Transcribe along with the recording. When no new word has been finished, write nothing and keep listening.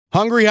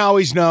Hungry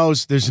Howie's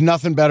knows there's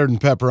nothing better than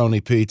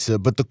pepperoni pizza,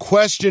 but the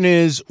question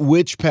is,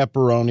 which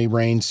pepperoni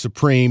reigns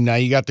supreme? Now,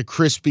 you got the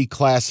crispy,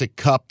 classic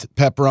cupped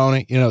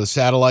pepperoni, the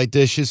satellite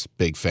dishes,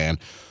 big fan.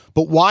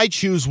 But why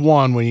choose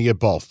one when you get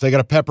both? They got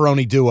a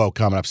pepperoni duo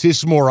coming up. See, this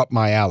is more up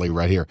my alley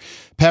right here.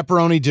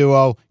 Pepperoni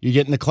duo, you're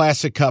getting the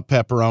classic cup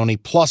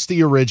pepperoni, plus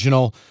the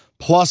original,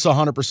 plus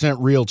 100%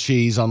 real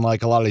cheese,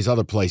 unlike a lot of these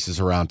other places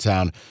around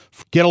town.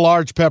 Get a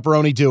large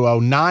pepperoni duo,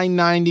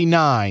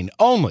 $9.99,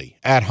 only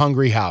at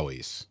Hungry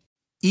Howie's.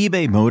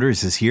 eBay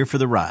Motors is here for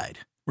the ride.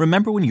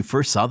 Remember when you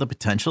first saw the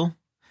potential?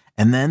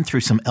 And then through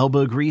some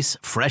elbow grease,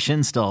 fresh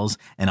installs,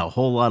 and a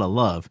whole lot of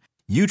love,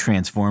 you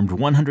transformed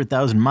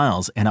 100,000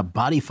 miles and a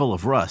body full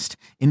of rust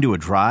into a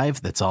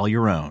drive that's all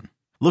your own.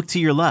 Look to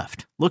your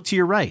left. Look to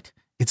your right.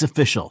 It's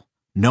official.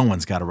 No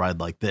one's got a ride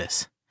like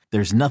this.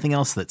 There's nothing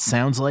else that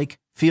sounds like,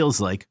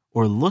 feels like,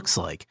 or looks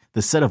like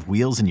the set of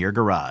wheels in your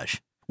garage.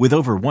 With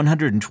over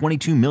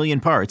 122 million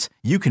parts,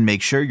 you can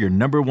make sure your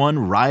number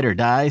one ride or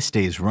die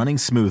stays running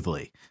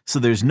smoothly. So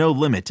there's no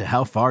limit to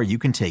how far you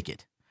can take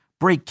it.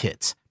 Brake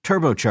kits,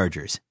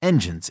 turbochargers,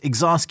 engines,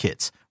 exhaust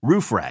kits,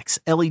 roof racks,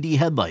 LED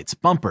headlights,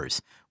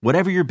 bumpers,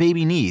 whatever your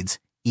baby needs,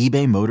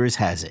 eBay Motors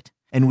has it.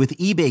 And with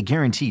eBay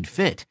Guaranteed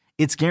Fit,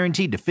 it's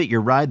guaranteed to fit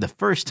your ride the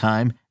first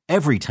time,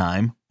 every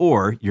time,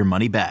 or your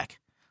money back.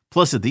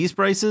 Plus at these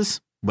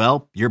prices,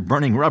 well, you're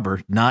burning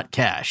rubber, not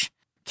cash.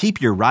 Keep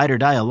your ride or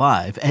die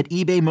alive at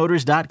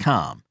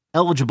ebaymotors.com.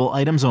 Eligible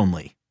items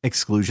only.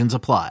 Exclusions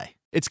apply.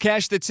 It's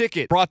Cash the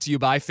Ticket, brought to you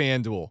by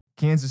FanDuel.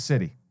 Kansas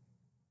City.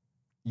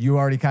 You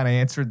already kind of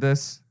answered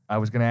this. I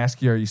was going to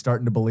ask you, are you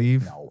starting to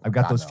believe? No. I've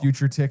got those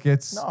future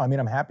tickets. No, I mean,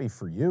 I'm happy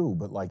for you,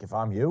 but if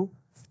I'm you,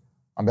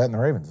 I'm betting the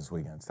Ravens this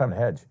weekend. It's time to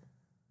hedge.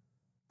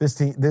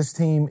 This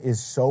team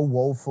is so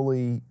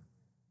woefully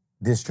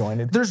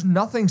disjointed. There's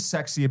nothing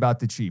sexy about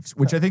the Chiefs,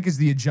 which I think is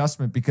the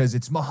adjustment because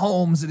it's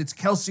Mahomes and it's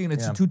Kelsey and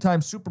it's a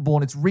two-time Super Bowl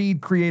and it's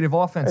Reed creative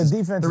offenses.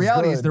 The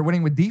reality is they're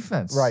winning with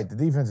defense. Right, the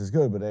defense is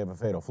good, but they have a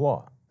fatal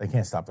flaw. They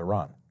can't stop the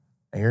run.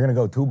 And you're going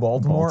to go to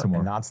Baltimore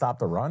and not stop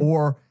the run?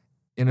 Or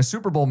in a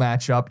Super Bowl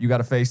matchup, you got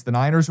to face the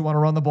Niners who want to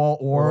run the ball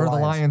or the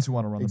Lions who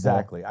want to run the ball.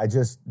 Exactly. I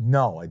do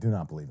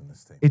not believe in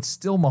this team. It's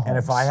still Mahomes. And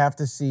if I have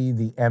to see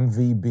the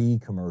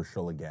MVB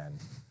commercial again,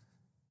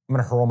 I'm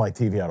going to hurl my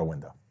TV out a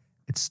window.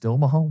 It's still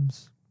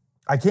Mahomes.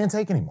 I can't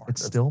take anymore.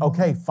 It's still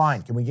okay, Mahomes.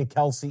 fine. Can we get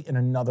Kelsey in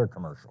another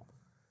commercial?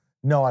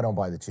 No, I don't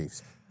buy the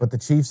Chiefs. But the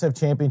Chiefs have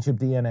championship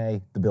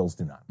DNA. The Bills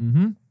do not.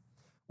 Mm-hmm.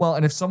 Well,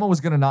 and if someone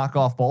was going to knock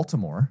off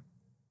Baltimore,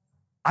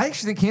 I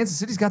actually think Kansas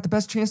City's got the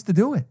best chance to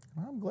do it.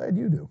 I'm glad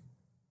you do.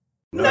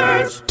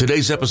 Nerds!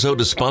 Today's episode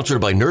is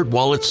sponsored by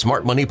NerdWallet's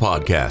Smart Money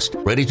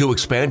Podcast. Ready to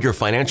expand your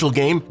financial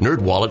game?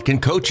 NerdWallet can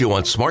coach you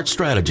on smart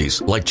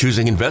strategies like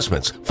choosing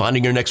investments,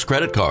 finding your next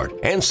credit card,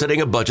 and setting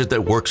a budget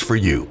that works for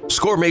you.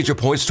 Score major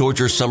points towards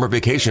your summer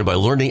vacation by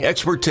learning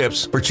expert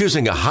tips for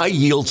choosing a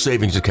high-yield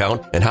savings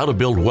account and how to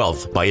build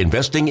wealth by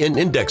investing in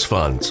index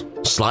funds.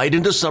 Slide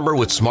into summer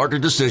with smarter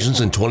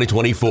decisions in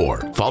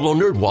 2024. Follow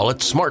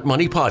NerdWallet's Smart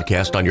Money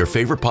Podcast on your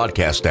favorite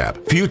podcast app.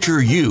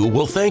 Future you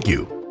will thank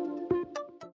you.